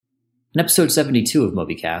In episode 72 of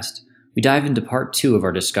Mobycast, we dive into part 2 of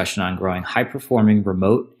our discussion on growing high-performing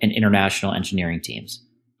remote and international engineering teams.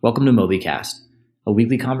 Welcome to Mobycast, a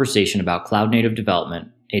weekly conversation about cloud-native development,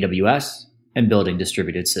 AWS, and building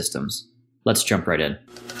distributed systems. Let's jump right in.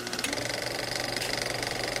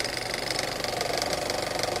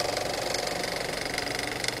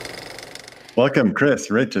 Welcome,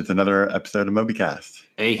 Chris, Rich. It's another episode of Mobycast.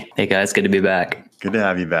 Hey guys, good to be back. Good to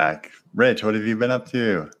have you back. Rich, what have you been up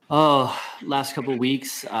to? Last couple of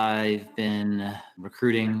weeks, I've been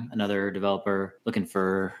recruiting another developer, looking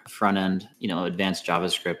for front end, advanced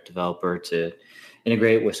JavaScript developer to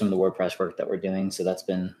integrate with some of the WordPress work that we're doing. So that's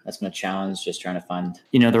been a challenge, just trying to find,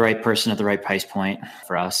 the right person at the right price point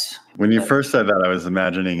for us. When you first said that, I was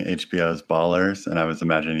imagining HBO's Ballers, and I was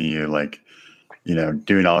imagining you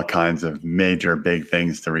doing all kinds of major big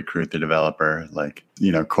things to recruit the developer, like,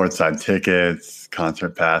 courtside tickets,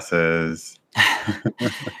 concert passes.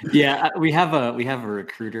 Yeah, we have a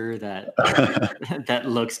recruiter that that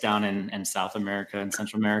looks down in South America and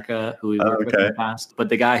Central America who we worked with in the past. But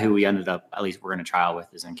the guy who we ended up, at least we're going to trial with,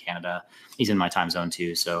 is in Canada. He's in my time zone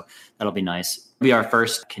too, so that'll be nice. Be our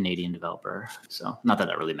first Canadian developer. So not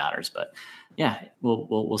that really matters, but yeah,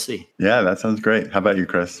 we'll see. Yeah, that sounds great. How about you,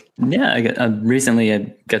 Chris? Yeah, recently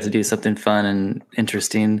I got to do something fun and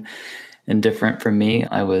interesting and different for me.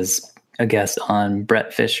 I was a guest on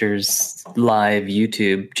Brett Fisher's live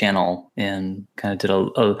YouTube channel and kind of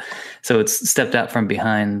did so it's stepped out from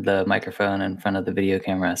behind the microphone in front of the video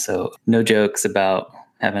camera. So no jokes about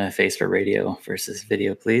having a face for radio versus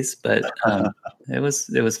video, please. But it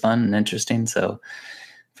was fun and interesting. So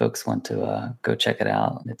folks want to go check it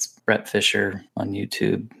out. It's Brett Fisher on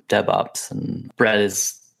YouTube, DevOps, and Brett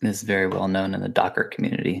is very well known in the Docker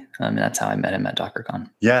community. That's how I met him at DockerCon.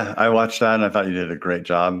 Yeah, I watched that and I thought you did a great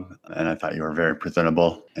job, and I thought you were very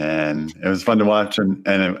presentable, and it was fun to watch.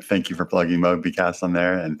 And thank you for plugging Mobycast on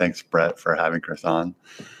there, and thanks, Brett, for having Chris on.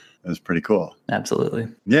 It was pretty cool. Absolutely.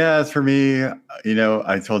 Yeah, as for me,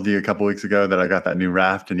 I told you a couple weeks ago that I got that new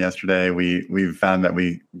raft, and yesterday we found that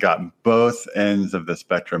we got both ends of the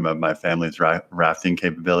spectrum of my family's rafting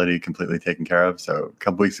capability completely taken care of. So a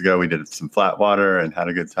couple weeks ago, we did some flat water and had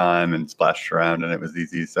a good time and splashed around, and it was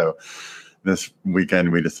easy. So this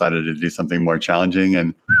weekend, we decided to do something more challenging,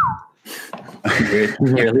 and You're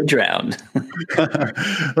nearly drowned.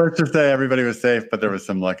 Let's just say everybody was safe, but there was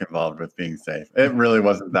some luck involved with being safe. It really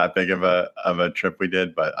wasn't that big of a trip we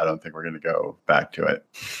did, but I don't think we're going to go back to it.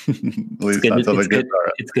 At least not till the kids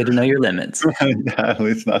are. It's good to know your limits. Yeah, at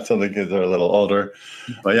least not till the kids are a little older.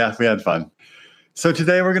 But yeah, we had fun. So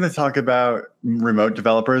today we're going to talk about remote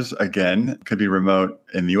developers again. It could be remote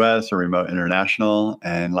in the US or remote international.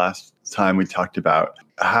 And last time we talked about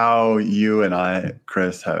how you and I,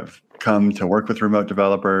 Chris, have come to work with remote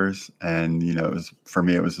developers. And, for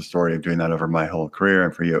me, it was a story of doing that over my whole career.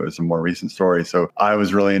 And for you, it was a more recent story. So I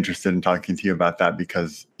was really interested in talking to you about that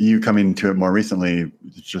because you coming to it more recently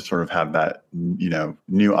just sort of have that,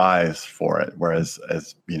 new eyes for it. Whereas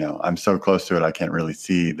I'm so close to it, I can't really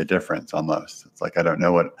see the difference almost. It's like, I don't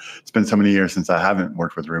know it's been so many years since I haven't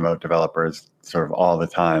worked with remote developers sort of all the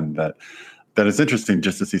time that it's interesting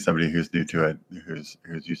just to see somebody who's new to it, who's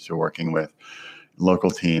used to working with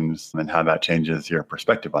local teams and how that changes your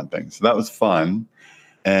perspective on things. So that was fun.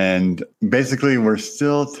 And basically, we're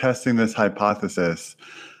still testing this hypothesis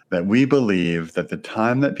that we believe that the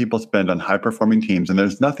time that people spend on high-performing teams, and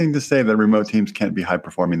there's nothing to say that remote teams can't be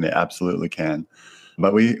high-performing, they absolutely can.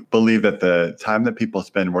 But we believe that the time that people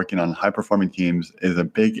spend working on high-performing teams is a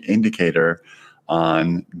big indicator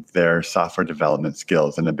on their software development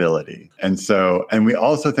skills and ability. And we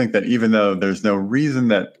also think that even though there's no reason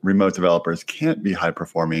that remote developers can't be high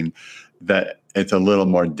performing, that it's a little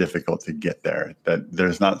more difficult to get there, that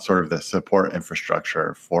there's not sort of the support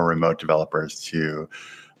infrastructure for remote developers to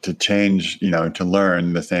change, to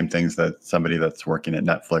learn the same things that somebody that's working at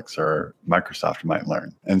Netflix or Microsoft might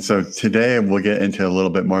learn. And so today we'll get into a little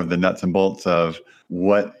bit more of the nuts and bolts of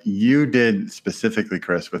what you did specifically,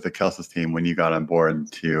 Chris, with the Kelsis team when you got on board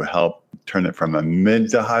to help turn it from a mid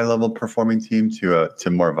to high level performing team to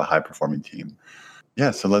more of a high performing team.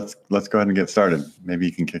 Yeah, so let's go ahead and get started. Maybe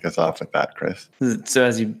you can kick us off with that, Chris. So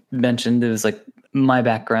as you mentioned, it was like my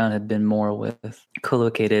background had been more with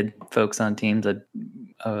co-located folks on teams,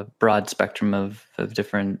 a broad spectrum of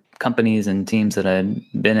different companies and teams that I'd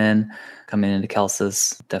been in. Coming into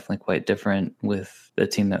Kelsis, definitely quite different with a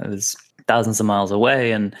team that was thousands of miles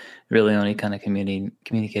away and really only kind of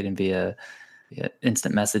communicating via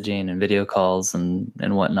instant messaging and video calls and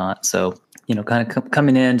whatnot. So, kind of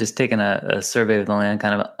coming in, just taking a survey of the land,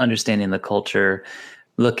 kind of understanding the culture,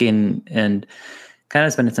 looking and kind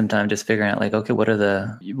of spending some time just figuring out like, okay, what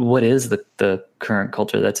is the current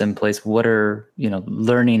culture that's in place? What are,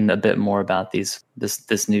 learning a bit more about this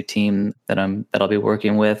new team that I'll be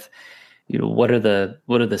working with. What are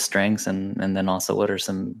the strengths, and then also what are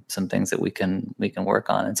some things that we can work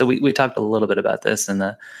on. And so we talked a little bit about this in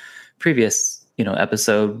the previous,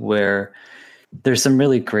 episode, where there were some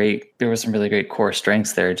really great core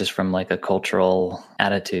strengths there, just from like a cultural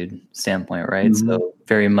attitude standpoint, right? Mm-hmm. So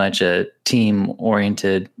very much a team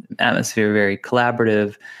oriented atmosphere, very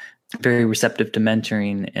collaborative, very receptive to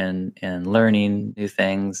mentoring and learning new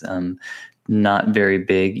things, not very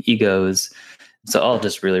big egos. So all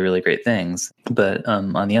just really, really great things. But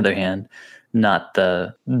on the other hand, not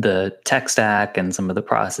the tech stack and some of the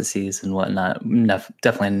processes and whatnot,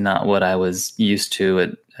 definitely not what I was used to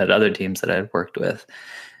at other teams that I'd worked with.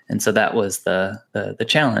 And so that was the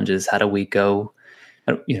challenge, is how do we go,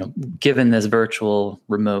 given this virtual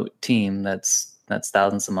remote team that's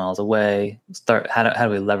thousands of miles away, how do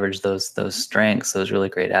we leverage those strengths, those really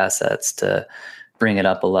great assets, to bring it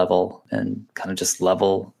up a level and kind of just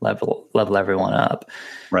level everyone up.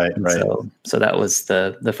 Right. So that was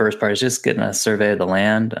the first part, is just getting a survey of the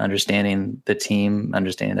land, understanding the team,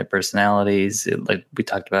 understanding their personalities. Like we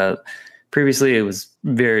talked about previously,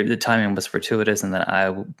 the timing was fortuitous, and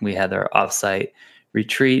that we had our offsite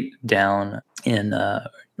retreat down in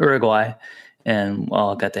Uruguay, and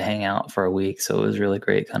all got to hang out for a week. So it was really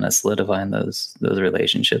great, kind of solidifying those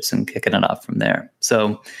relationships and kicking it off from there.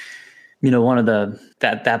 So, one of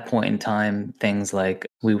that point in time, things like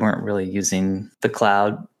we weren't really using the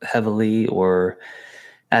cloud heavily or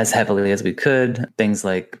as heavily as we could. Things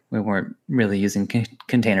like we weren't really using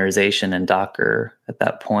containerization and Docker at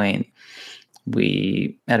that point.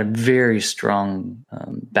 We had a very strong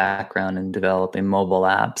background in developing mobile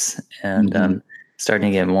apps, and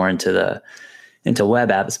starting to get more into web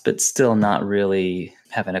apps, but still not really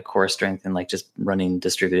having a core strength in like just running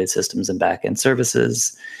distributed systems and backend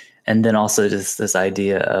services. And then also just this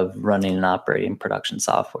idea of running and operating production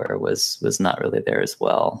software was not really there as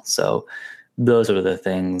well. So those are the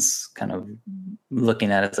things kind of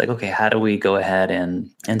looking at it. It's like, okay, how do we go ahead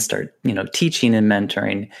and start, teaching and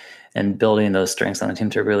mentoring and building those strengths on the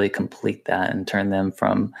team to really complete that and turn them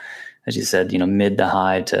from, as you said, mid to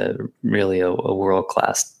high to really a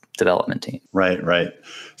world-class development team. Right.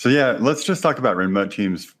 So yeah, let's just talk about remote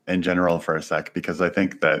teams in general for a sec, because I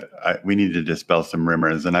think that we need to dispel some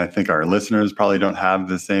rumors, and I think our listeners probably don't have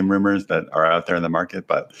the same rumors that are out there in the market.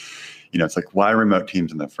 But it's like, why remote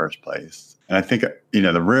teams in the first place? And I think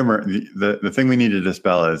the rumor, the thing we need to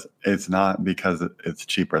dispel is it's not because it's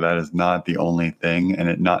cheaper. That is not the only thing, and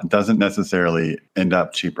it doesn't necessarily end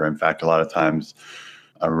up cheaper. In fact, a lot of times,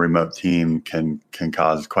 a remote team can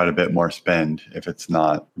cause quite a bit more spend if it's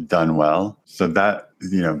not done well. So that,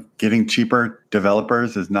 getting cheaper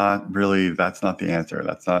developers that's not the answer.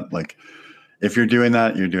 That's not like, if you're doing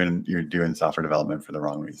that, you're doing software development for the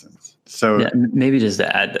wrong reasons. So yeah, maybe just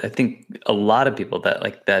to add, I think a lot of people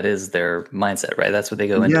that is their mindset, right? That's what they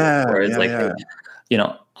go into.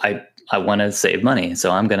 I want to save money,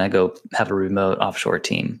 so I'm going to go have a remote offshore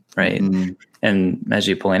team, right? Mm-hmm. And as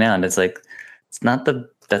you point out, it's like,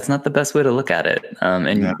 that's not the best way to look at it.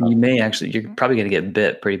 And you're probably going to get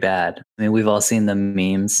bit pretty bad. I mean, we've all seen the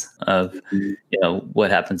memes of,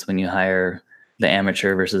 what happens when you hire the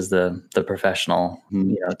amateur versus the professional,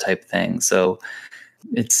 type thing. So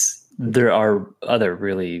there are other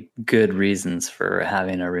really good reasons for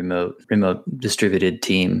having a remote distributed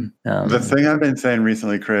team. The thing I've been saying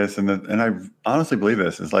recently, Chris, and I honestly believe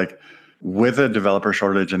this, is like, with a developer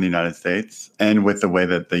shortage in the United States, and with the way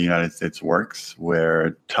that the United States works,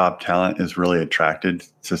 where top talent is really attracted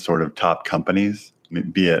to sort of top companies,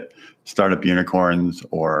 be it startup unicorns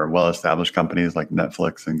or well-established companies like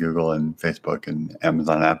Netflix and Google and Facebook and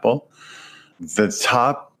Amazon and Apple, the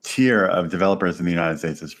top tier of developers in the United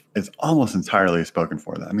States is almost entirely spoken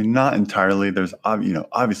for that. I mean, not entirely. There's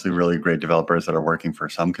obviously really great developers that are working for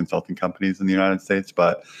some consulting companies in the United States,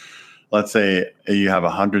 but let's say you have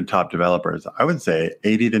 100 top developers. I would say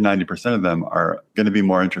 80 to 90% of them are going to be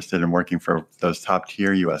more interested in working for those top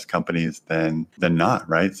tier US companies than not,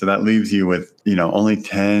 right? So that leaves you with, only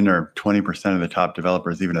 10 or 20% of the top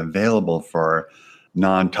developers even available for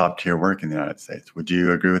non-top tier work in the United States. Would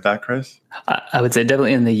you agree with that, Chris? I would say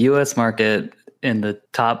definitely in the US market, in the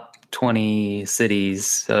top 20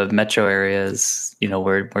 cities, metro areas,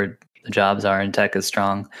 where the jobs are and tech is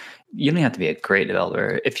strong, you don't have to be a great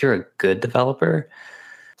developer. If you're a good developer,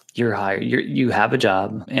 you're hired. You have a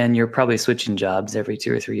job, and you're probably switching jobs every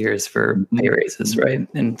 2 or 3 years for pay raises, right?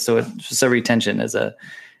 And so retention is a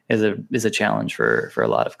is a challenge for a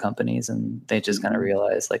lot of companies, and they just kind of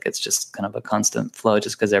realize like it's just kind of a constant flow,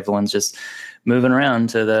 just because everyone's just moving around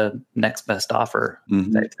to the next best offer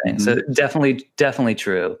type thing. So definitely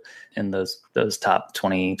true in those top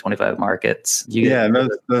 20, 25 markets. And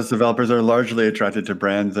those developers are largely attracted to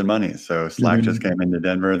brands and money. So Slack just came into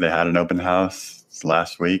Denver. They had an open house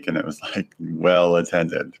last week, and it was like well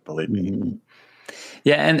attended, believe me.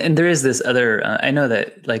 Yeah, and there is this other. I know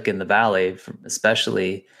that like in the Valley,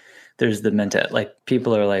 especially, there's the mentality, like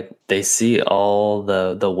people are like, they see all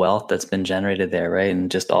the wealth that's been generated there, right? And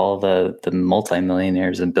just all the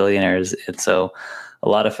multimillionaires and billionaires. And so a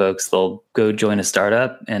lot of folks, they'll go join a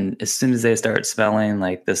startup, and as soon as they start smelling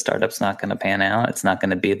like the startup's not going to pan out, it's not going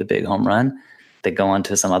to be the big home run, they go on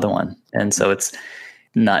to some other one. And so it's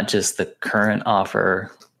not just the current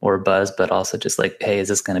offer or buzz, but also just like, hey, is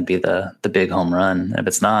this going to be the big home run? If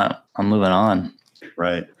it's not, I'm moving on.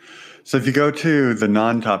 Right. So if you go to the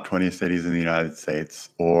non-top 20 cities in the United States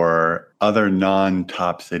or other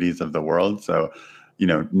non-top cities of the world, so,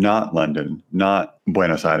 not London, not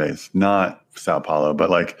Buenos Aires, not Sao Paulo, but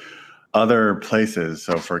like other places.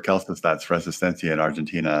 So for Kelsis, that's Resistencia in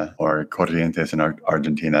Argentina or Corrientes in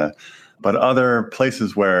Argentina, but other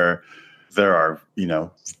places where there are,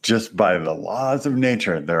 just by the laws of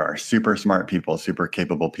nature, there are super smart people, super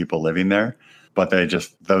capable people living there. But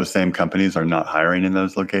those same companies are not hiring in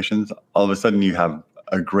those locations. All of a sudden, you have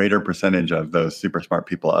a greater percentage of those super smart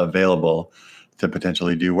people available to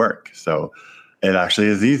potentially do work. So it actually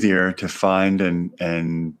is easier to find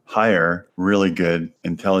and hire really good,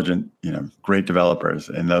 intelligent, great developers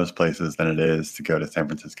in those places than it is to go to San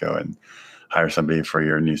Francisco and hire somebody for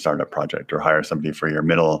your new startup project or hire somebody for your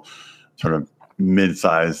middle sort of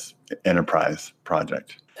mid-size enterprise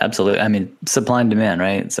project. Absolutely. I mean, supply and demand,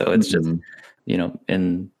 right? So it's just,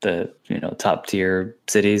 in the, top tier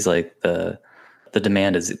cities, like the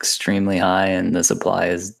demand is extremely high and the supply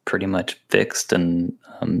is pretty much fixed, and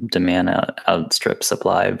demand outstrips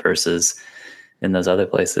supply, versus in those other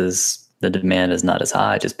places, the demand is not as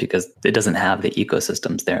high just because it doesn't have the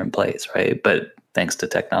ecosystems there in place, right? But thanks to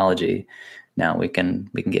technology, now we can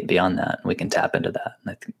get beyond that, and we can tap into that.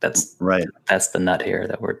 And I think that's right. That's the nut here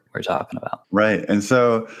that we're talking about. Right. And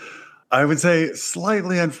so I would say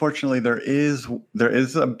slightly, unfortunately, there is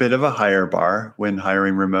a bit of a higher bar when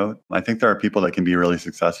hiring remote. I think there are people that can be really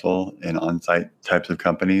successful in on-site types of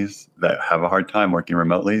companies that have a hard time working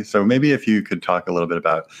remotely. So maybe if you could talk a little bit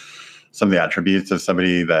about some of the attributes of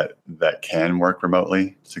somebody that can work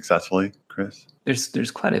remotely successfully, Chris.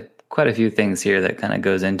 There's quite a few things here that kind of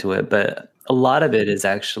goes into it, but a lot of it is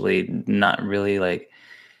actually not really like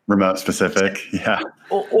remote specific. Yeah.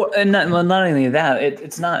 And not only that,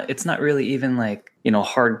 it's not really even like,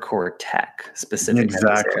 hardcore tech specific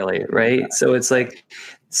necessarily, right? So it's like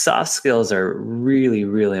soft skills are really,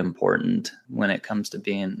 really important when it comes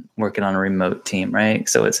to working on a remote team, right?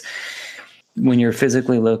 So it's when you're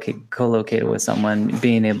physically co-located with someone,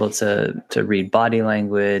 being able to read body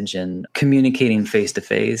language and communicating face to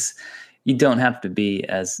face. You don't have to be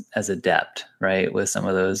as adept, right, with some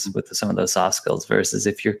of those soft skills, versus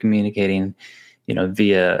if you're communicating,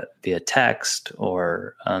 via text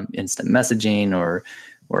or instant messaging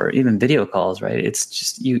or even video calls, right? It's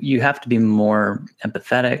just you have to be more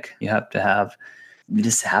empathetic. You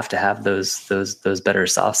just have to have those better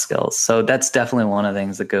soft skills. So that's definitely one of the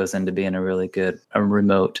things that goes into being a really good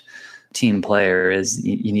remote team player is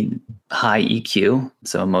you need high EQ,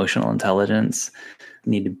 so emotional intelligence.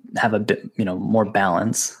 Need to have a bit, more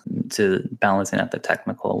balance to balancing out the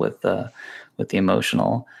technical with the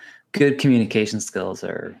emotional. Good communication skills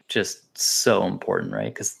are just so important,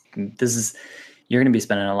 right? Because you're going to be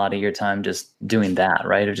spending a lot of your time just doing that,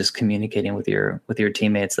 right? Or just communicating with your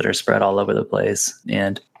teammates that are spread all over the place,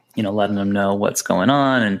 and letting them know what's going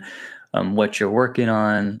on and what you're working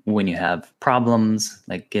on. When you have problems,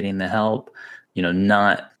 like getting the help,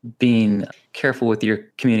 not being careful with your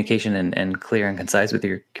communication and clear and concise with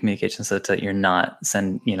your communication, so that you're not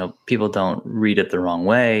people don't read it the wrong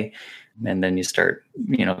way, and then you start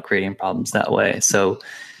creating problems that way. So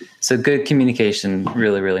good communication,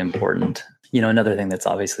 really, really important. Another thing that's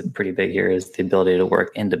obviously pretty big here is the ability to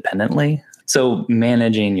work independently. So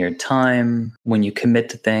managing your time when you commit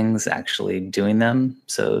to things, actually doing them.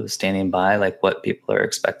 So standing by like what people are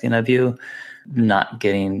expecting of you, not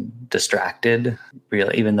getting distracted,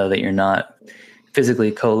 really, even though that you're not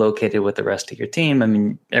physically co-located with the rest of your team. I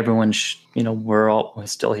mean, everyone's, we're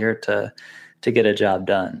still here to get a job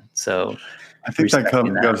done. So I think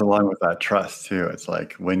that goes along with that trust too. It's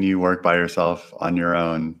like when you work by yourself on your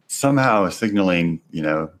own, somehow signaling,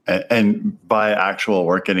 and by actual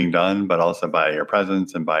work getting done, but also by your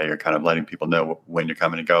presence and by your kind of letting people know when you're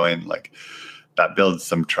coming and going, like that builds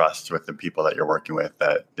some trust with the people that you're working with,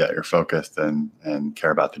 that you're focused and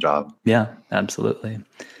care about the job. Yeah, absolutely.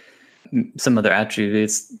 Some other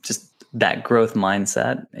attributes, just that growth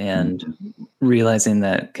mindset and realizing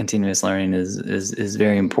that continuous learning is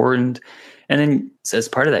very important. And then as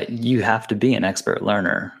part of that, you have to be an expert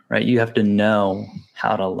learner, right? You have to know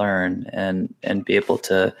how to learn and be able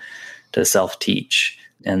to self-teach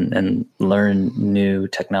and learn new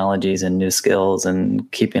technologies and new skills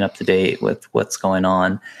and keeping up to date with what's going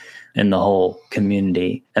on in the whole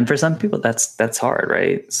community. And for some people, that's hard,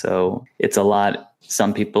 right? So it's a lot.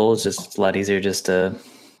 Some people, it's just a lot easier just to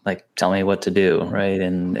like tell me what to do, right?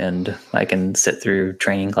 And I can sit through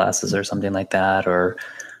training classes or something like that, or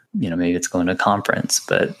maybe it's going to a conference.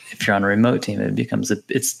 But if you're on a remote team,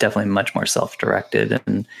 it's definitely much more self-directed,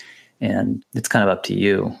 and it's kind of up to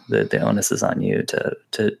you. The onus is on you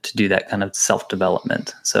to do that kind of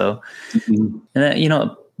self-development. So, and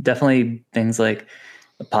then, definitely things like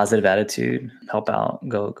a positive attitude help out,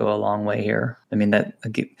 go a long way here. I mean,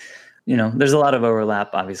 there's a lot of overlap,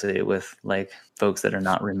 obviously, with like folks that are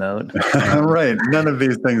not remote. Right. None of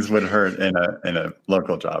these things would hurt in a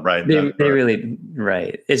local job, right? They really,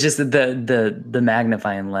 right. It's just the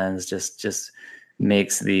magnifying lens just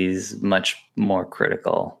makes these much more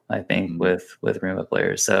critical, I think, with remote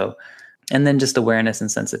players. So, and then just awareness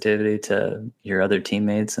and sensitivity to your other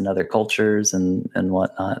teammates and other cultures and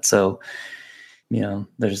whatnot. So,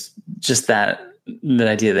 there's just the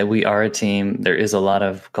idea that we are a team. There is a lot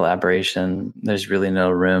of collaboration. There's really no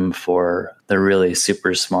room for the really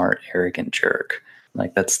super smart, arrogant jerk.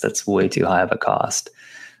 Like that's way too high of a cost.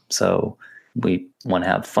 So we want to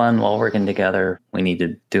have fun while working together. We need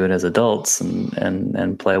to do it as adults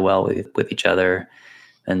and play well with each other.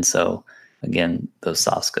 And so again, those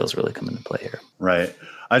soft skills really come into play here. Right.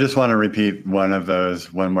 I just want to repeat one of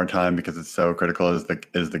those one more time because it's so critical, is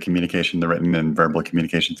the communication, the written and verbal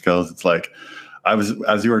communication skills. It's like,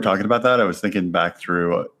 as you were talking about that, I was thinking back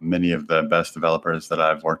through many of the best developers that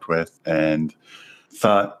I've worked with and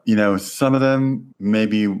thought, some of them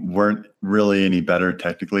maybe weren't really any better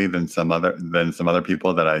technically than some other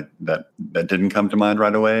people that didn't come to mind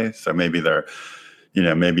right away. So maybe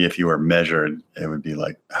maybe if you were measured, it would be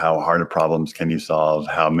like, how hard of problems can you solve?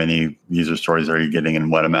 How many user stories are you getting in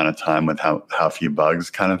what amount of time with how few bugs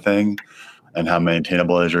kind of thing? And how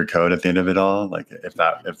maintainable is your code at the end of it all? Like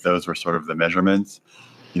if those were sort of the measurements,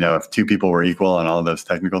 if two people were equal on all of those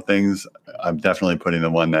technical things, I'm definitely putting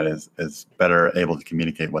the one that is better able to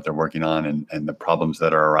communicate what they're working on and the problems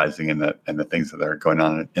that are arising and the things that are going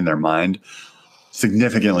on in their mind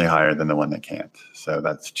significantly higher than the one that can't. So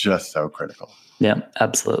that's just so critical. Yeah,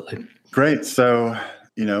 absolutely. Great. So,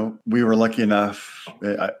 we were lucky enough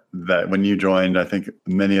that when you joined, I think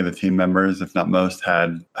many of the team members, if not most,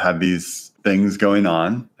 had these things going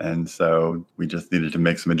on. And so we just needed to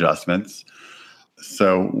make some adjustments.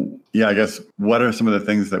 So, yeah, I guess what are some of the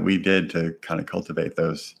things that we did to kind of cultivate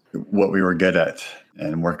what we were good at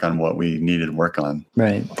and work on what we needed to work on?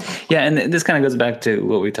 Right. Yeah. And this kind of goes back to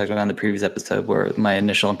what we talked about on the previous episode, where my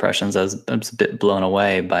initial impressions, I was a bit blown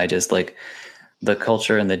away by just like the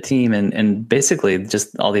culture and the team and basically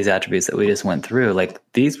just all these attributes that we just went through. Like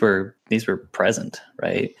these were present,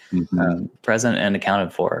 right? Present and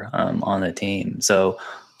accounted for on the team. So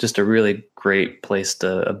just a really great place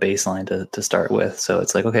a baseline to start with. So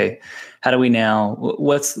it's like, okay, how do we now,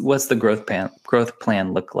 what's the growth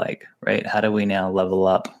plan look like, right? How do we now level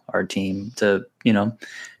up our team to,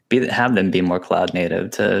 have them be more cloud native,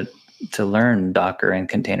 to learn Docker and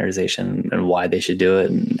containerization and why they should do it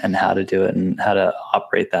and how to do it and how to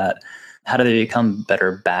operate that? How do they become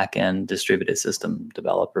better back-end distributed system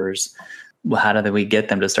developers? How do we get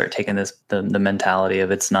them to start taking the mentality of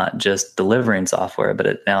it's not just delivering software,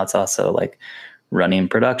 but now it's also like running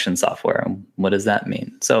production software? And what does that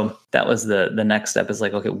mean? So that was the next step, is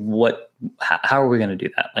like, okay, how are we going to do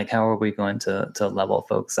that? Like, how are we going to level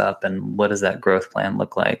folks up, and what does that growth plan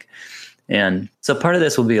look like? And so part of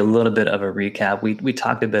this will be a little bit of a recap. We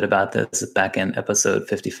talked a bit about this back in episode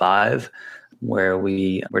 55, where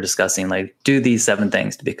we were discussing like, do these 7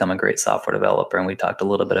 things to become a great software developer. And we talked a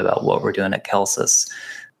little bit about what we're doing at Kelsus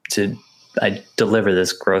to deliver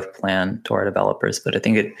this growth plan to our developers. But I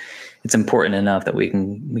think it's important enough that we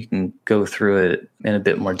can go through it in a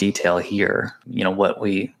bit more detail here, what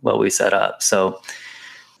we set up. So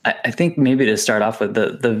I think maybe to start off with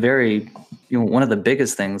the very, one of the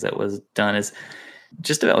biggest things that was done is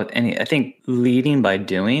just about any, I think leading by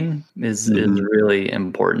doing is really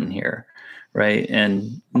important here, right?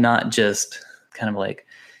 And not just kind of like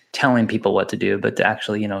telling people what to do, but to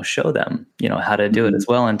actually, show them, how to do it as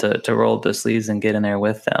well, and to roll up the sleeves and get in there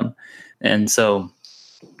with them. And so,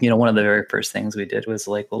 one of the very first things we did was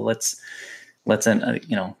like, well, let's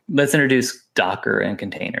introduce Docker and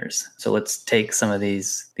containers. So let's take some of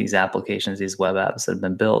these applications, these web apps that have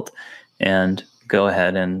been built, and go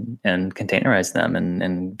ahead and containerize them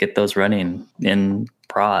and get those running in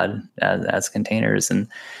prod as containers. And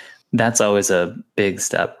that's always a big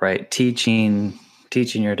step, right? Teaching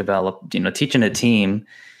teaching a team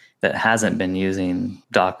that hasn't been using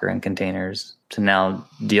Docker and containers to now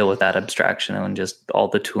deal with that abstraction and just all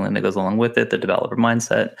the tooling that goes along with it, the developer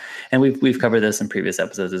mindset. And we've covered this in previous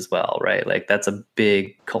episodes as well, right? Like that's a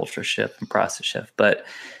big culture shift and process shift.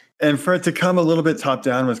 And for it to come a little bit top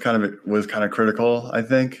down was kind of critical, I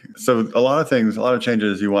think. So a lot of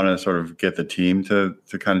changes, you want to sort of get the team to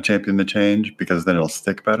kind of champion the change, because then it'll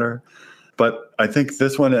stick better. But I think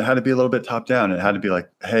this one, it had to be a little bit top down. It had to be like,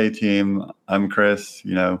 hey team, I'm Chris,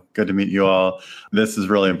 good to meet you all. This is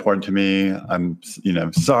really important to me. I'm,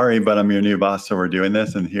 sorry, but I'm your new boss. So we're doing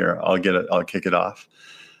this, and here, I'll kick it off.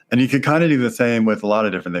 And you could kind of do the same with a lot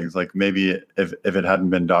of different things. Like maybe if it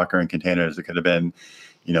hadn't been Docker and containers, it could have been,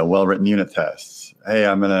 well-written unit tests. Hey,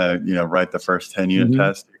 I'm going to, write the first 10 unit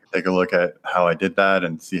tests. You can take a look at how I did that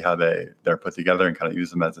and see how they're put together and kind of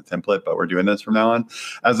use them as a template. But we're doing this from now on,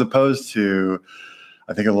 as opposed to,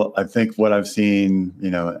 I think what I've seen,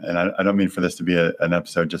 and I don't mean for this to be an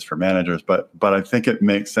episode just for managers, but I think it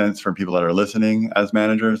makes sense for people that are listening as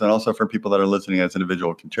managers, and also for people that are listening as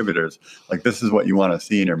individual contributors. Like, this is what you want to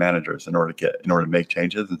see in your managers in order to make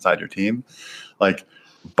changes inside your team. Like,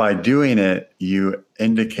 by doing it, you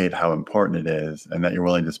indicate how important it is and that you're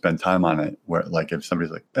willing to spend time on it. Where, like, if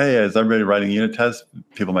somebody's like, hey, is everybody writing unit tests?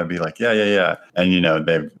 People might be like, yeah.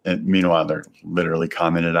 And meanwhile, they're literally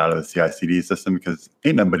commented out of the CI/CD system because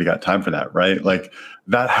ain't nobody got time for that, right? Like,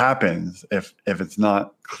 that happens if it's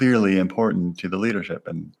not clearly important to the leadership.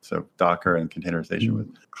 And so Docker and containerization was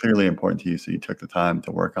clearly important to you. So you took the time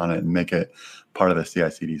to work on it and make it part of the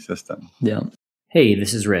CI/CD system. Yeah. Hey,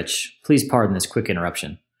 this is Rich. Please pardon this quick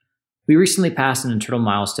interruption. We recently passed an internal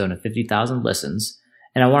milestone of 50,000 listens,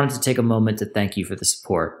 and I wanted to take a moment to thank you for the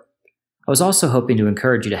support. I was also hoping to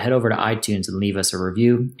encourage you to head over to iTunes and leave us a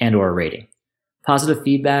review and/or a rating. Positive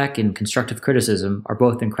feedback and constructive criticism are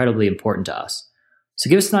both incredibly important to us. So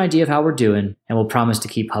give us an idea of how we're doing, and we'll promise to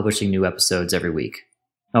keep publishing new episodes every week.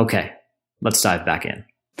 Okay, let's dive back in.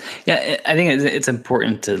 Yeah, I think it's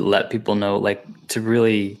important to let people know, like, to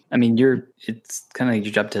really, it's kind of like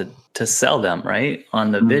your job to sell them, right,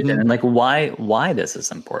 on the vision, and like why this is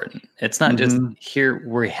important. It's not just here,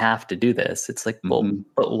 we have to do this. It's like, well,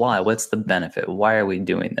 but why? What's the benefit? Why are we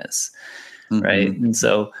doing this? Right. And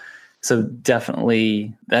so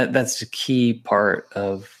definitely that's a key part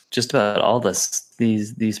of just about all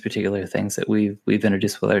these particular things that we've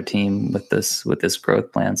introduced with our team with this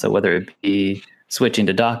growth plan. So whether it be switching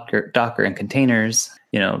to Docker and containers,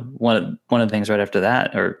 one of the things right after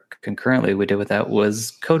that, or concurrently we did with that,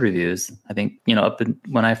 was code reviews. I think,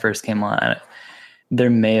 when I first came on, there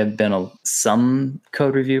may have been some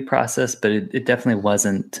code review process, but it definitely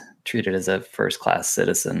wasn't treated as a first-class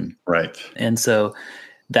citizen. Right. And so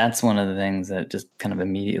that's one of the things that just kind of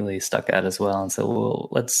immediately stuck out as well. And so, well,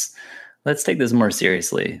 let's take this more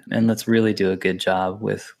seriously, and let's really do a good job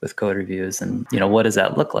with code reviews. And, what does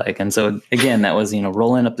that look like? And so again, that was,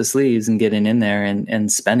 rolling up the sleeves and getting in there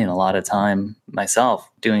and spending a lot of time myself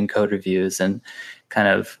doing code reviews and kind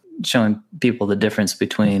of showing people the difference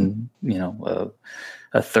between,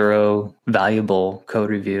 a thorough, valuable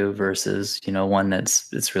code review versus, one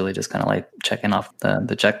it's really just kind of like checking off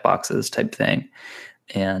the check boxes type thing.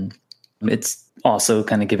 And it's also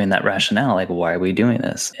kind of giving that rationale, like, why are we doing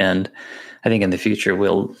this? And I think in the future,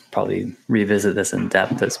 we'll probably revisit this in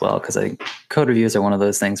depth as well, because I think code reviews are one of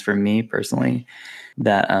those things for me personally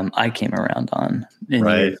that I came around on. In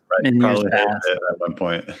right. Probably years past. At one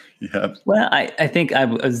point. Yeah. Well, I think I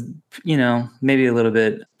was, maybe a little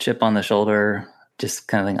bit chip on the shoulder, just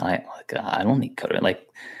kind of thinking, I don't need code. Like,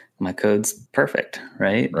 my code's perfect,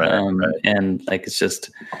 right? Right. And like it's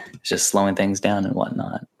just slowing things down and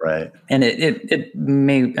whatnot. Right. And it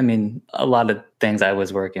may, a lot of things I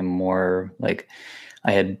was working more like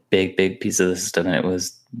I had big pieces of the system, and it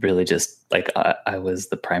was really just like I was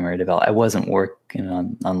the primary developer. I wasn't working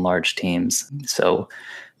on large teams. So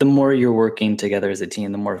the more you're working together as a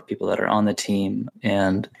team, the more people that are on the team,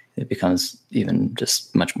 and it becomes even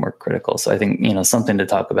just much more critical. So I think, something to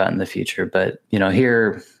talk about in the future. But,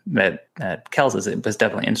 here at Kels's, it was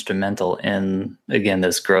definitely instrumental in, again,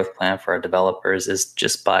 this growth plan for our developers is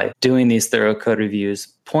just by doing these thorough code reviews,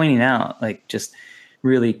 pointing out like just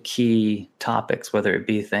really key topics, whether it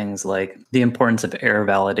be things like the importance of error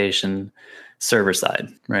validation server side,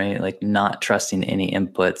 right? Like not trusting any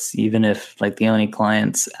inputs, even if like the only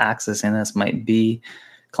clients accessing this might be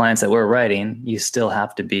clients that we're writing, you still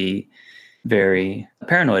have to be very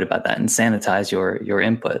paranoid about that and sanitize your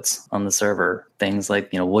inputs on the server. Things like,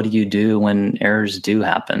 what do you do when errors do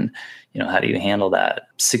happen? How do you handle that?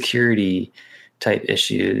 Security type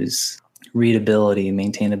issues, readability,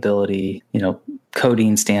 maintainability,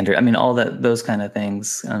 coding standard. I mean, all those kind of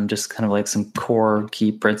things, just kind of like some core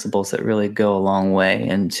key principles that really go a long way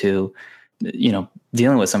into,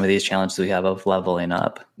 dealing with some of these challenges we have of leveling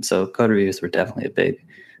up. So code reviews were definitely a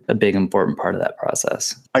big important part of that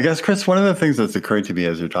process. I guess, Chris, one of the things that's occurring to me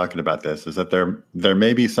as you're talking about this is that there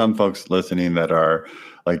may be some folks listening that are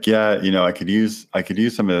like, yeah, I could use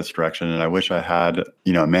some of this direction, and I wish I had,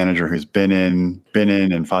 a manager who's been in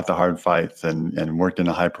and fought the hard fights and worked in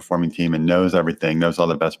a high performing team and knows everything, knows all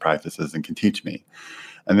the best practices and can teach me.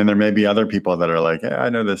 And then there may be other people that are like, hey, I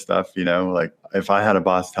know this stuff, like if I had a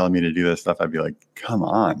boss telling me to do this stuff, I'd be like, come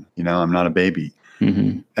on, I'm not a baby.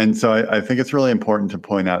 Mm-hmm. And so I think it's really important to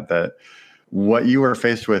point out that what you were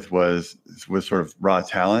faced with was sort of raw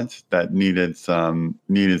talent that needed some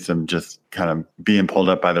just kind of being pulled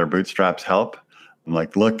up by their bootstraps help. I'm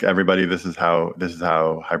like, look, everybody, this is how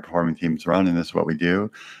high performing teams run, and this is what we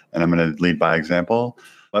do. And I'm going to lead by example.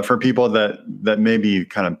 But for people that may be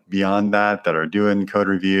kind of beyond that are doing code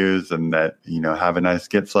reviews and that, have a nice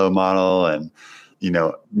Git flow model and,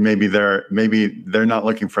 maybe they're not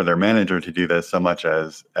looking for their manager to do this so much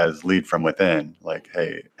as lead from within. Like,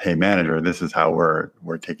 hey, manager, this is how we're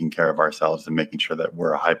taking care of ourselves and making sure that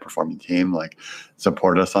we're a high performing team. Like,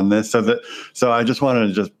 support us on this. So I just wanted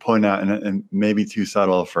to just point out, and maybe too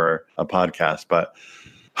subtle for a podcast, but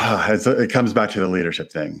it comes back to the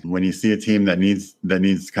leadership thing. When you see a team that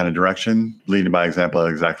needs kind of direction, leading by example,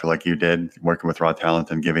 exactly like you did, working with raw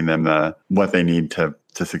talent and giving them what they need to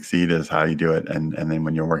succeed is how you do it. And then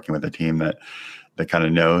when you're working with a team that kind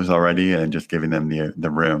of knows already and just giving them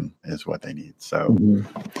the room is what they need. So,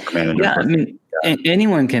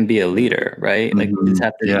 anyone can be a leader, right? Like Mm-hmm.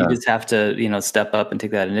 you just have to step up and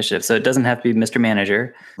take that initiative. So it doesn't have to be Mr.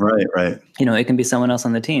 Manager, right? It can be someone else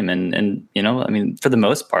on the team, and for the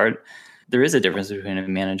most part, there is a difference between a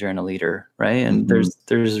manager and a leader, right? And Mm-hmm.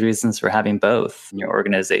 there's reasons for having both in your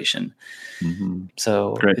organization. Mm-hmm.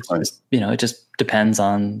 So it's just, it just depends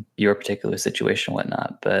on your particular situation,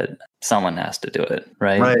 whatnot. But someone has to do it,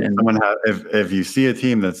 right? Right. And if you see a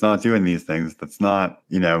team that's not doing these things, that's not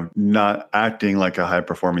not acting like a high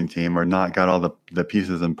performing team or not got all the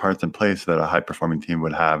pieces and parts in place that a high performing team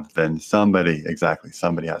would have, then somebody has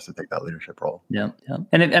to take that leadership role. Yeah.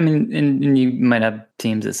 And you might have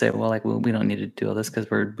teams that say, well, we don't need to do all this because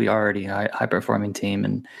we already a high performing team,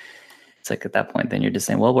 and it's like at that point, then you're just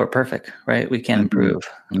saying, well, we're perfect, right? We can't improve.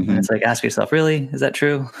 Mm-hmm. And it's like, ask yourself, really, is that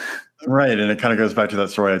true? Right. And it kind of goes back to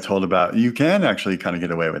that story I told about you can actually kind of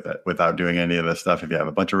get away with it without doing any of this stuff. If you have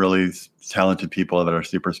a bunch of really talented people that are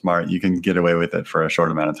super smart, you can get away with it for a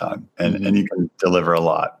short amount of time and you can deliver a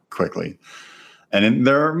lot quickly. And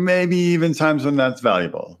there are maybe even times when that's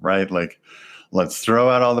valuable, right? Like, let's throw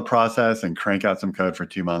out all the process and crank out some code for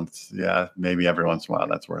 2 months. Yeah, maybe every once in a while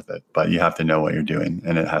that's worth it. But you have to know what you're doing,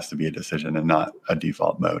 and it has to be a decision and not a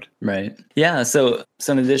default mode. Right. Yeah. So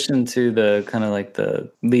in addition to the kind of like the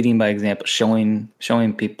leading by example, showing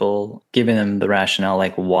people, giving them the rationale,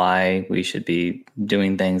 like why we should be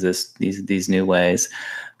doing things these new ways,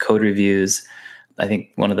 code reviews. I think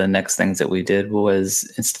one of the next things that we did was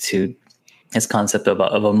institute this concept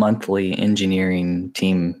of a monthly engineering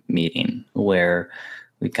team meeting where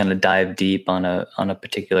we kind of dive deep on a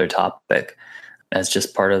particular topic as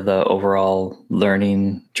just part of the overall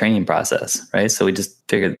learning training process, right? So we just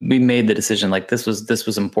figured, we made the decision like this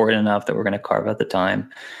was important enough that we're going to carve out the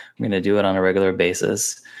time. We're going to do it on a regular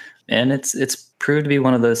basis. And it's proved to be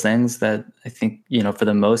one of those things that I think, for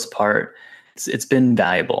the most part, it's been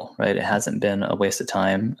valuable, right? It hasn't been a waste of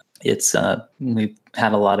time. It's we've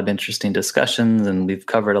had a lot of interesting discussions and we've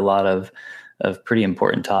covered a lot of pretty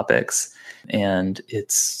important topics, and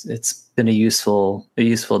it's been a useful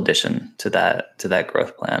addition to that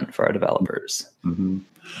growth plan for our developers. Mm-hmm.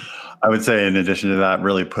 I would say, in addition to that,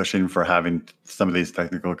 really pushing for having some of these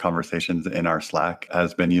technical conversations in our Slack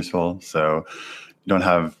has been useful. So don't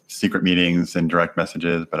have secret meetings and direct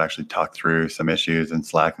messages, but actually talk through some issues in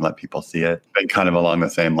Slack and let people see it. And kind of along the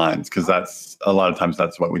same lines, because that's a lot of times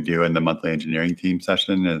that's what we do in the monthly engineering team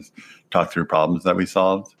session is talk through problems that we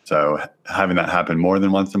solved. So having that happen more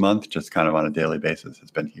than once a month, just kind of on a daily basis,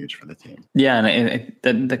 has been huge for the team. Yeah, and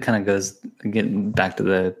that kind of goes again back to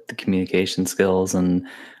the communication skills. And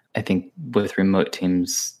I think with remote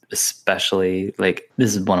teams, especially, like,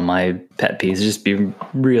 this is one of my pet peeves, just be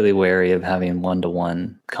really wary of having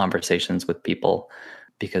one-to-one conversations with people,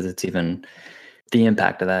 because it's even the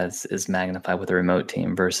impact of that is magnified with a remote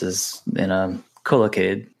team versus in a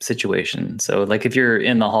co-located situation. So like if you're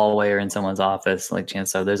in the hallway or in someone's office, like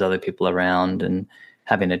chances are there's other people around, and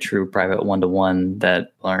having a true private one-to-one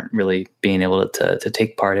that aren't really being able to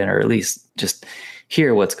take part in, or at least just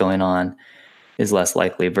hear what's going on, is less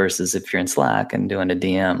likely, versus if you're in Slack and doing a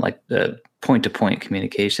DM, like the point-to-point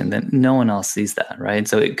communication, then no one else sees that, right?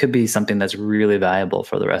 So it could be something that's really valuable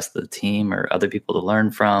for the rest of the team or other people to learn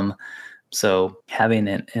from. So having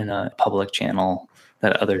it in a public channel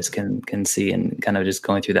that others can see and kind of just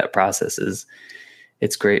going through that process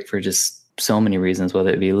it's great for just so many reasons, whether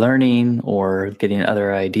it be learning or getting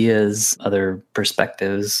other ideas, other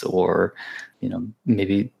perspectives, or,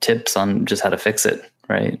 maybe tips on just how to fix it.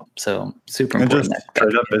 Right. So super important. And just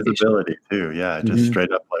straight up visibility too. Yeah. Just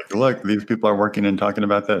straight up like, look, these people are working and talking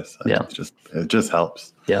about this. Yeah. It just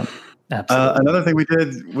helps. Yeah. Absolutely. Another thing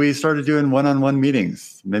we started doing one-on-one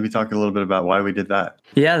meetings. Maybe talk a little bit about why we did that.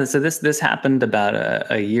 Yeah. So this happened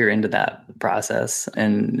about a year into that process,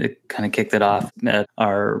 and it kind of kicked it off at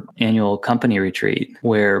our annual company retreat,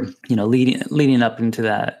 where, leading up into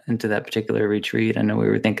that particular retreat, I know we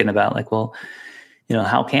were thinking about like, well,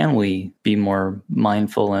 how can we be more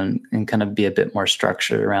mindful and kind of be a bit more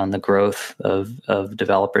structured around the growth of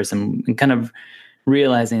developers, and kind of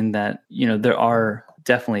realizing that, there are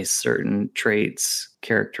definitely certain traits,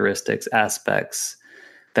 characteristics, aspects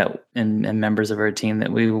that and members of our team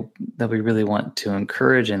that we really want to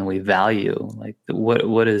encourage and we value. Like what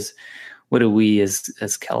do we as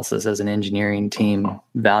Kelsus, as an engineering team,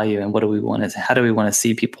 value, and how do we want to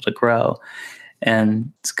see people to grow?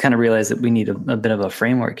 And to kind of realize that we need a bit of a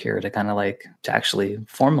framework here to kind of to actually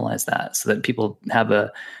formalize that, so that people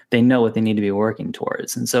they know what they need to be working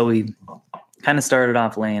towards. And so we kind of started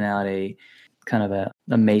off laying out a kind of a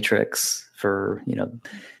matrix for,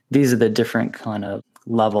 these are the different kind of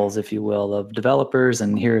levels, if you will, of developers,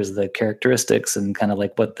 and here's the characteristics and kind of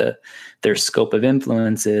like what their scope of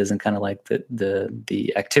influence is, and kind of like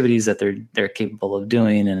the activities that they're capable of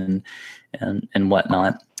doing and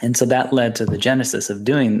whatnot. And so that led to the genesis of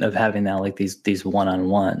having now like these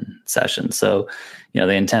one-on-one sessions. So,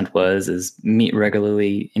 the intent is meet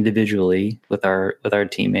regularly individually with our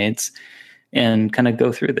teammates and kind of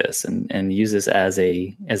go through this and use this as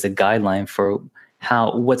a guideline for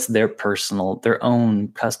what's their own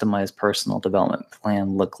customized personal development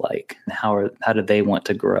plan look like, and how do they want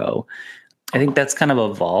to grow. I think that's kind of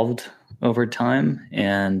evolved over time,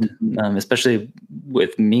 and especially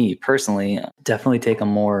with me personally, definitely take a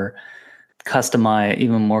more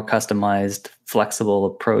customized, flexible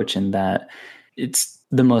approach, in that it's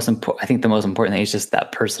the most important. I think the most important thing is just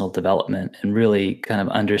that personal development, and really kind of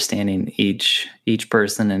understanding each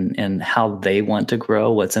person and how they want to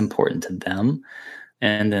grow, what's important to them,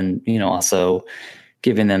 and then also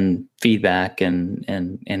giving them feedback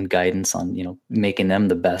and guidance on making them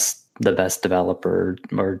the best developer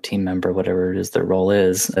or team member, whatever it is their role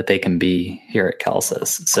is, that they can be here at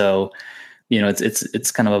Kelsus. So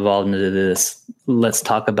it's kind of evolved into this. Let's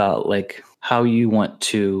talk about like how you want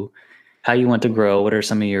to grow. What are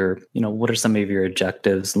some of your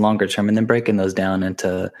objectives longer term, and then breaking those down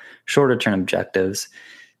into shorter term objectives.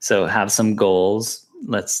 So have some goals.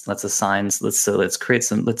 Let's have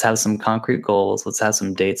some concrete goals. Let's have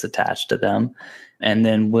some dates attached to them. And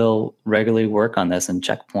then we'll regularly work on this and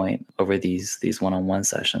checkpoint over these one-on-one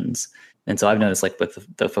sessions. And so I've noticed, like with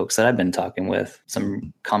the folks that I've been talking with,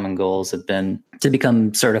 some common goals have been to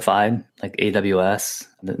become certified, like AWS,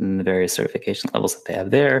 and the various certification levels that they have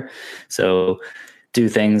there. So do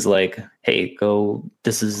things like, hey,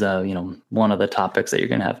 this is, one of the topics that you're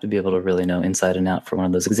going to have to be able to really know inside and out for one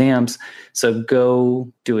of those exams. So go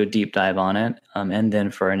do a deep dive on it. And then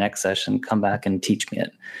for our next session, come back and teach me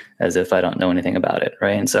it as if I don't know anything about it.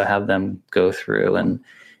 Right. And so have them go through and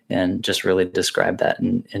just really describe that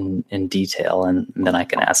in detail. And then I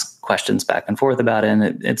can ask questions back and forth about it.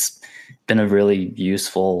 And it's been a really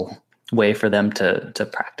useful way for them to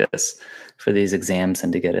practice for these exams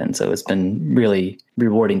and to get in. So it's been really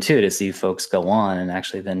rewarding too, to see folks go on and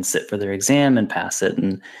actually then sit for their exam and pass it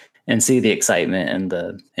and and see the excitement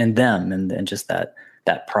in them and just that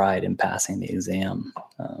pride in passing the exam.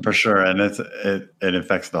 For sure. And it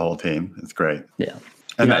affects the whole team. It's great. Yeah.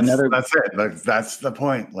 And that's it. Like, that's the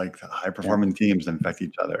point. Like, high performing teams infect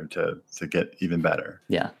each other to get even better.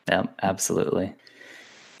 Yeah, absolutely.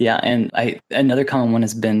 Yeah. And another common one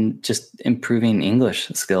has been just improving English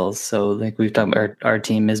skills. So like we've talked about, our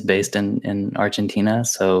team is based in Argentina.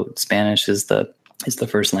 So Spanish is the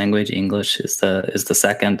first language. English is the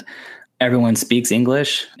second. Everyone speaks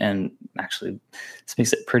English and actually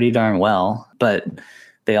speaks it pretty darn well, but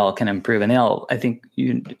they all can improve. And I think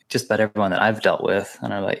just about everyone that I've dealt with, I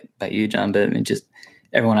don't know about you, John, but I mean, just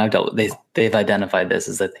everyone I've dealt with, they've identified this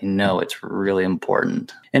as that they know it's really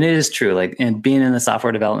important. And it is true. Like, and being in the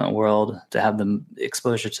software development world, to have the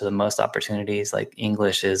exposure to the most opportunities, like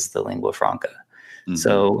English is the lingua franca. Mm-hmm.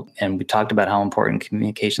 So, and we talked about how important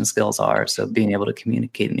communication skills are. So being able to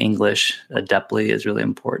communicate in English adeptly is really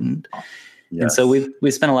important. Yes. And so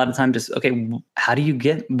we spent a lot of time just, okay,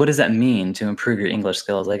 what does that mean to improve your English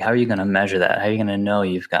skills? Like, how are you going to measure that? How are you going to know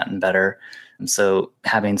you've gotten better? And so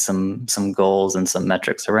having some goals and some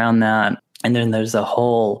metrics around that. And then there's a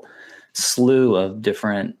whole slew of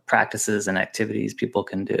different practices and activities people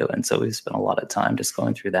can do. And so we've spent a lot of time just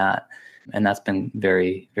going through that. And that's been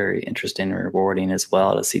very, very interesting and rewarding as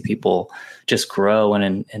well, to see people just grow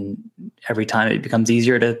and every time it becomes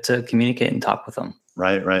easier to communicate and talk with them.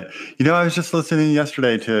 Right. You know, I was just listening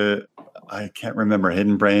yesterday to, I can't remember,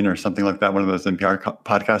 Hidden Brain or something like that, one of those NPR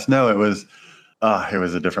podcasts. No, it was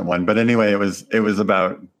a different one. But anyway, it was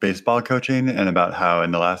about baseball coaching and about how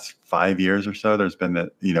in the last 5 years or so, there's been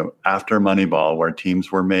after Moneyball, where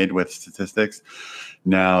teams were made with statistics,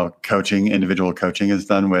 now individual coaching is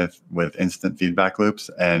done with instant feedback loops.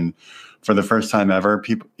 And for the first time ever,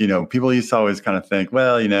 people used to always kind of think,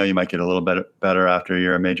 well, you might get a little bit better after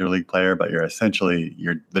you're a major league player, but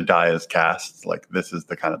the die is cast. Like, this is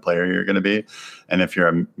the kind of player you're going to be. And if you're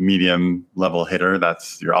a medium level hitter,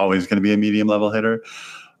 you're always going to be a medium level hitter.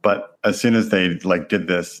 But as soon as they did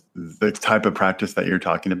the type of practice that you're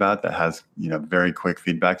talking about that has, very quick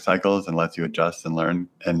feedback cycles and lets you adjust and learn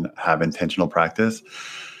and have intentional practice,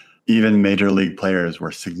 even major league players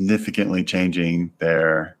were significantly changing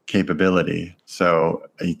their capability. So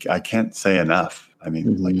I can't say enough. I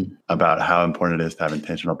mean, about how important it is to have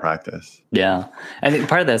intentional practice. Yeah. I think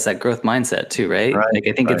part of that's that growth mindset too, right? Like,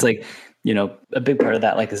 I think it's like, a big part of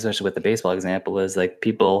that, like, especially with the baseball example, is like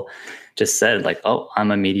people just said like, oh,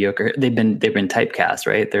 I'm a mediocre. They've been typecast,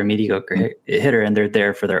 right? They're a mediocre hitter and they're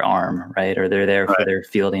there for their arm, right? Or they're there for their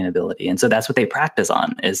fielding ability. And so that's what they practice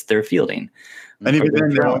on, is their fielding. And even then,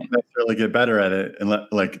 they don't necessarily get better at it. And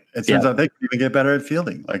it turns out they can even get better at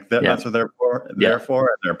fielding. Like that's what they're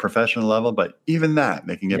for at their professional level. But even that,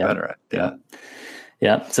 they can get better at.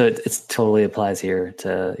 Yeah. So it totally applies here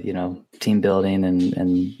to, team building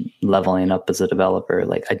and leveling up as a developer.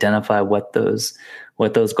 Like, identify what those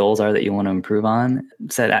goals are that you want to improve on.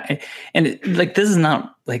 This is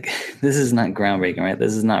not groundbreaking, right?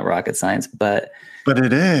 This is not rocket science, but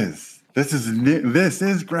it is. This is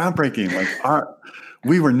groundbreaking. Like,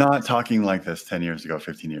 we were not talking like this 10 years ago,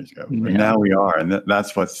 15 years ago. Yeah. Now we are. And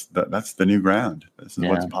that's that's the new ground. This is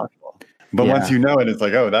what's possible. But once you know it, it's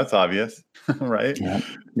like, oh, that's obvious. Right?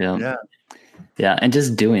 Yeah. And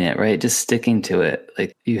just doing it, right? Just sticking to it.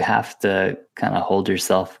 Like, you have to kind of hold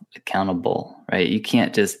yourself accountable, right? You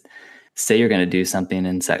can't just say you're going to do something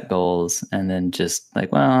and set goals and then just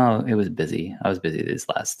like, well, it was busy. I was busy these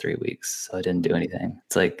last 3 weeks, so I didn't do anything.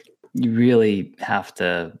 It's like, you really have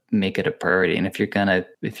to make it a priority. And if you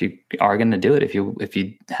are going to do it, if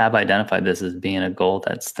you have identified this as being a goal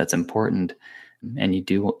that's important, and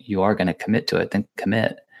you are going to commit to it, then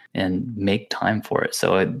commit and make time for it.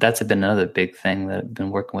 So that's been another big thing that I've been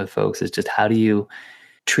working with folks, is just how do you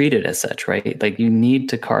treat it as such, right? Like, you need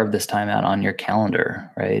to carve this time out on your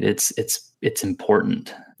calendar, right? It's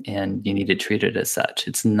important, and you need to treat it as such.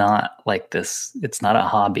 It's not like this. It's not a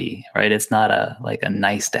hobby, right? It's not a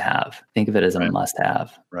nice to have. Think of it as a must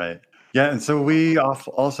have. Right. Yeah. And so we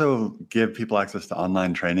also give people access to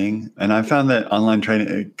online training. And I found that online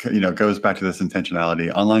training, goes back to this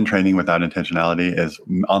intentionality. Online training without intentionality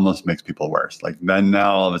almost makes people worse. Like, then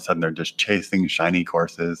now all of a sudden they're just chasing shiny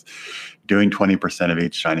courses, doing 20% of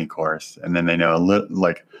each shiny course. And then they know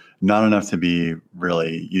not enough to be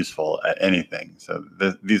really useful at anything. So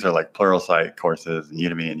these are like Pluralsight courses and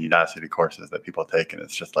Udemy and Udacity courses that people take. And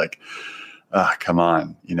it's just like, come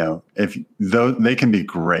on, if they can be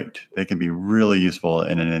great, they can be really useful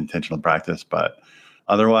in an intentional practice, but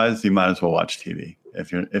otherwise you might as well watch TV.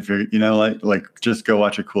 If you're just go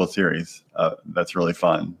watch a cool series that's really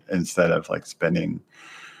fun, instead of spending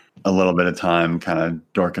a little bit of time kind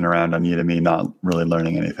of dorking around on Udemy, not really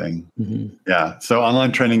learning anything. Mm-hmm. Yeah. So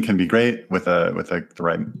online training can be great with the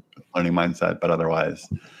right learning mindset, but otherwise,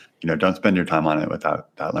 don't spend your time on it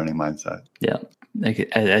without that learning mindset. Yeah. Like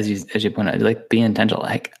as you point out, like be intentional,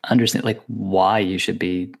 like understand like why you should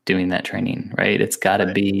be doing that training, right? It's got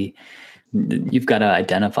to be, you've got to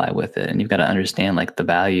identify with it, and you've got to understand like the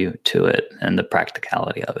value to it and the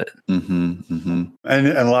practicality of it. Mm-hmm, mm-hmm. And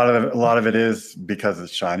a lot of it is because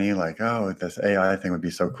it's shiny. Like, oh, this AI thing would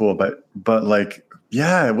be so cool, but like,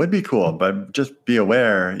 yeah, it would be cool, but just be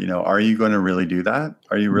aware. Are you going to really do that?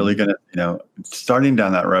 Are you really going to? Starting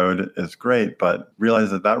down that road is great, but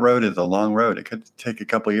realize that road is a long road. It could take a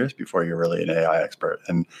couple of years before you're really an AI expert.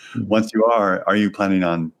 And once you are you planning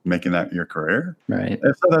on making that your career? Right.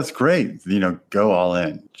 If so, that's great. Go all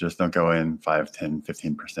in. Just don't go in 5, 10,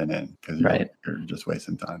 15% in, because you're just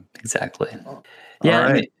wasting time. Exactly.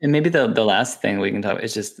 Yeah. Right. And maybe the last thing we can talk about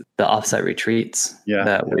is just the offsite retreats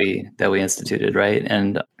that we instituted. Right.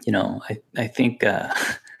 And, I think,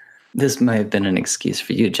 this might have been an excuse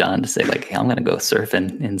for you, John, to say like, hey, I'm going to go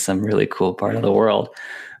surfing in some really cool part of the world.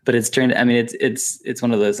 But it's one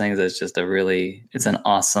of those things that's just it's an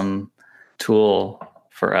awesome tool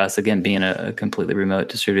for us, again, being a completely remote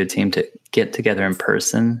distributed team, to get together in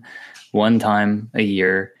person one time a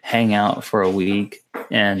year, hang out for a week,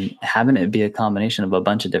 and having it be a combination of a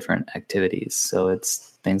bunch of different activities. So it's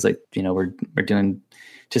things like, we're doing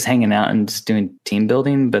just hanging out and just doing team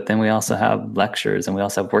building, but then we also have lectures and we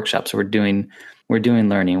also have workshops. So we're doing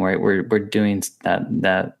learning, right? We're doing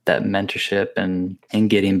that mentorship and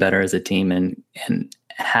getting better as a team, and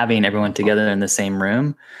having everyone together in the same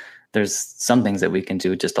room. There's some things that we can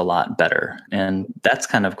do just a lot better, and that's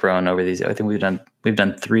kind of grown over these. I think we've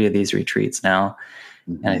done 3 of these retreats now,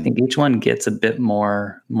 and I think each one gets a bit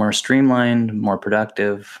more streamlined, more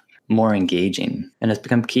productive, more engaging, and it's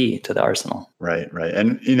become key to the arsenal. Right.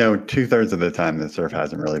 And 2/3 of the time the surf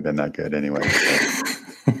hasn't really been that good anyway.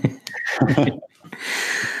 So.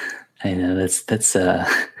 I know that's it's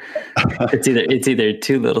either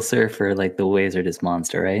too little surf or like the waves are just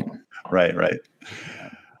monster, right? Right.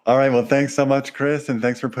 All right. Well, thanks so much, Chris, and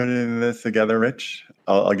thanks for putting this together, Rich.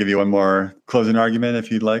 I'll give you one more closing argument if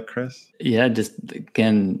you'd like, Chris. Yeah, just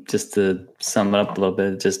to sum it up a little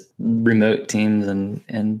bit, just remote teams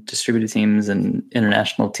and distributed teams and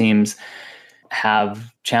international teams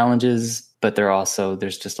have challenges, but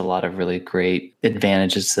there's just a lot of really great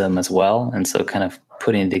advantages to them as well. And so kind of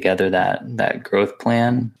putting together that growth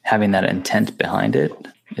plan, having that intent behind it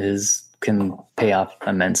can pay off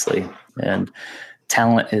immensely. And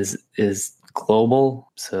talent is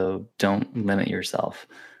global, so don't limit yourself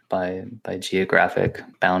by geographic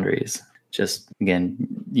boundaries. Just again,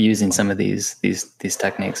 using some of these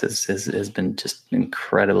techniques has been just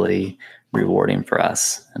incredibly rewarding for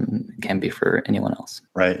us, and can be for anyone else.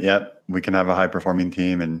 Right. Yep. We can have a high performing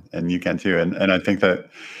team, and you can too. And I think that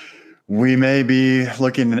we may be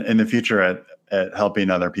looking in the future at helping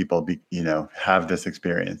other people have this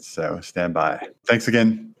experience. So stand by. Thanks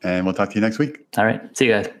again, and we'll talk to you next week. All right. See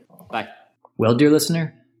you guys. Bye. Well, dear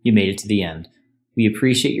listener, you made it to the end. We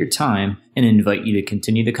appreciate your time and invite you to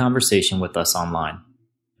continue the conversation with us online.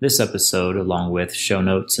 This episode, along with show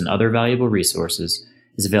notes and other valuable resources,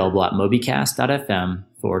 is available at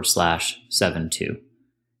mobycast.fm/72.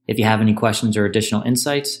 If you have any questions or additional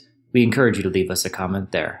insights, we encourage you to leave us a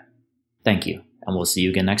comment there. Thank you, and we'll see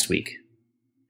you again next week.